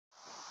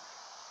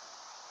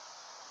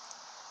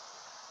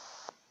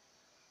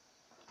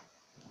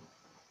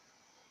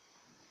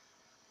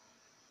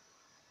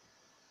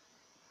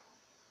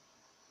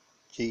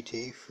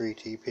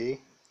GT-3TP.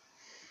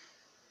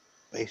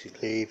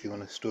 Basically, if you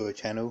want to store a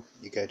channel,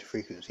 you go to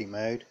frequency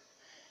mode.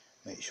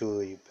 Make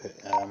sure you put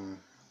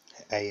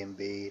A and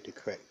B the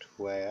correct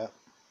way up.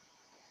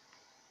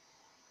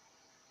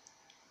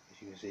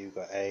 As you can see, we've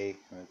got A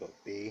and we've got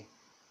B.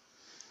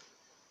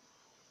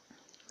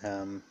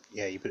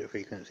 Yeah, you put the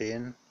frequency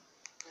in.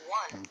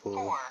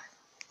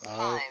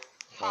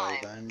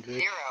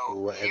 500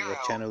 or whatever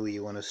channel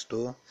you want to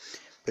store.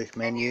 Push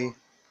menu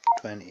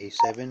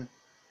 27,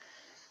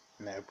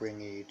 and that'll bring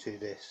you to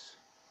this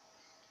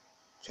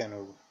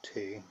channel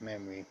 2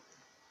 memory.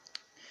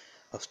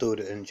 I've stored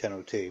it in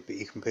channel 2, but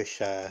you can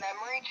push memory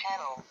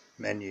channel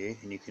menu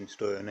and you can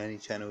store it on any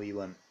channel you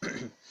want.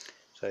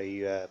 So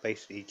you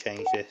basically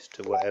change this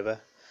to whatever,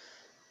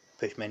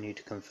 push menu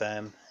to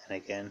confirm, and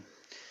again,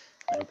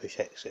 and push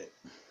exit.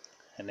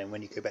 And then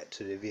when you go back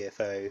to the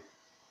VFO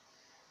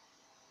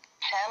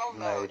channel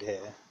mode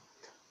here,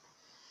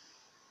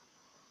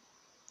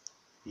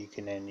 you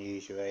can then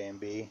use your A and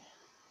B.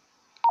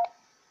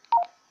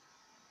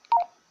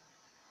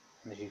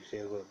 And as you can see,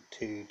 I've got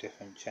two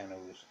different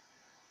channels.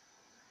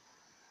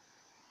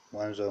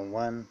 One's on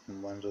 1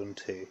 and one's on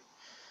 2.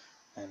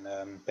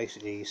 And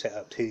basically you set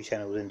up two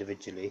channels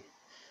individually,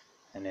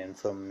 and then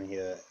from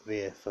your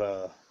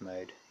VFR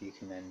mode you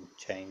can then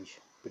change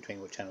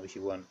between what channels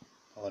you want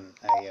on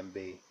A and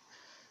B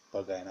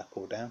by going up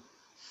or down.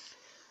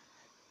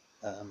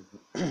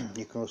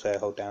 You can also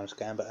hold down the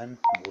scan button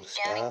or the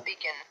star,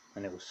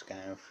 and it will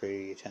scan through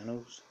your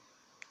channels.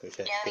 Push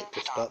exit to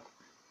stop.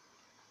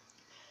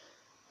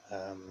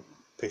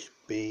 Push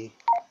B,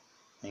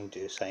 and you can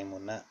do the same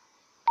on that.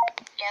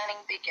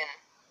 Scanning begin.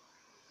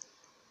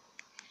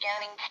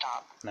 Scanning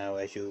stop. Now,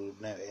 as you'll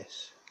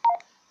notice,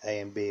 A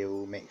and B are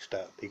all mixed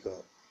up. You've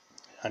got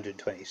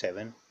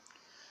 127,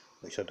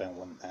 which I don't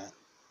want that.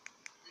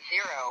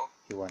 0.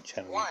 You want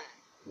channel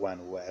 1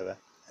 or whatever,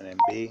 and then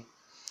B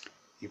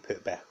you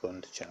put back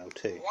onto channel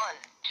 2. 1,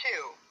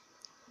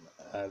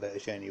 2. That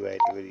is the only way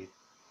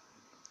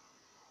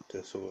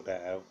to sort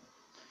that out.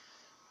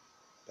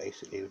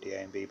 Basically with the A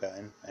and B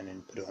button, and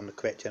then put it on the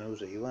correct channels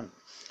that you want.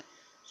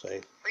 So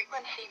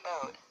frequency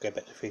mode. Go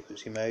back to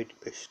frequency mode,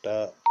 push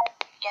start.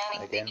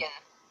 Scanning again, begin.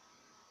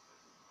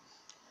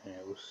 And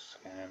it will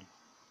scan.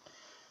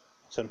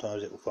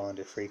 Sometimes it will find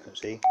a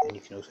frequency, and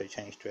you can also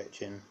change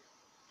direction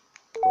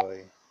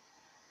by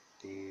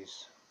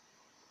these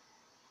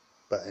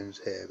buttons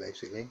here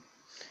basically.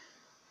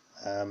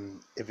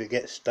 If it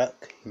gets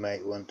stuck, you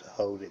might want to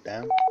hold it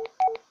down,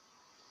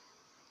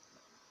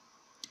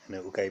 and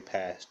it will go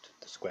past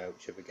the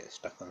squelch if it gets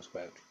stuck on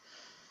squelch.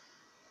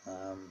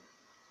 Scanning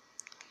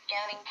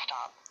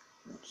stop.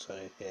 So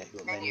yeah,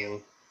 you've got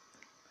menu.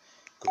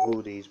 Got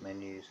all these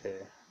menus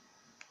here.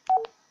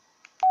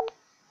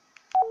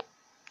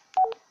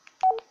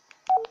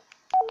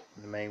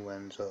 The main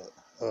ones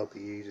I'll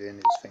be using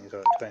is things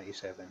like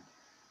 27,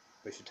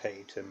 which will take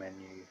you to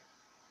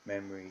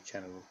memory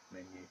channel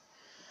menu.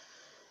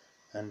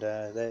 And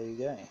there you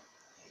go.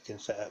 You can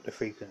set up the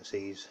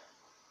frequencies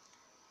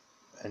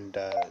and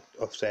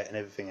offset and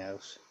everything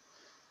else,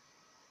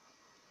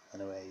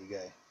 and away you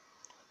go.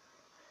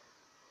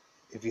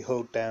 If you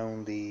hold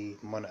down the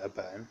monitor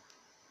button,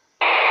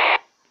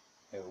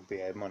 it will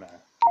be a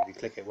monitor. If you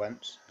click it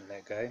once and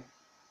let go,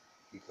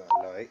 you've got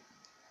a light,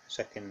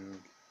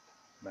 second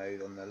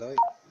mode on the light,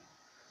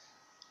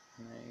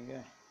 and there you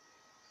go.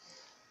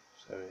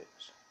 So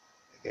it's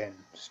again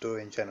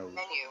storing channels.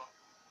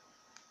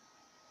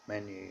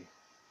 Menu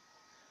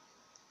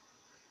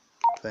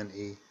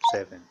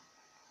 27.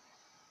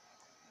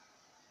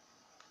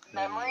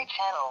 Memory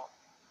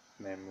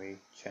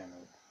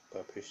channel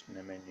by pushing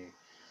the menu,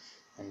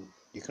 and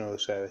you can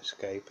also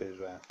escape as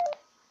well.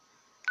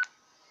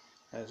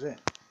 That's it.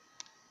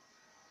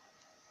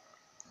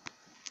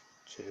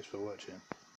 Cheers for watching.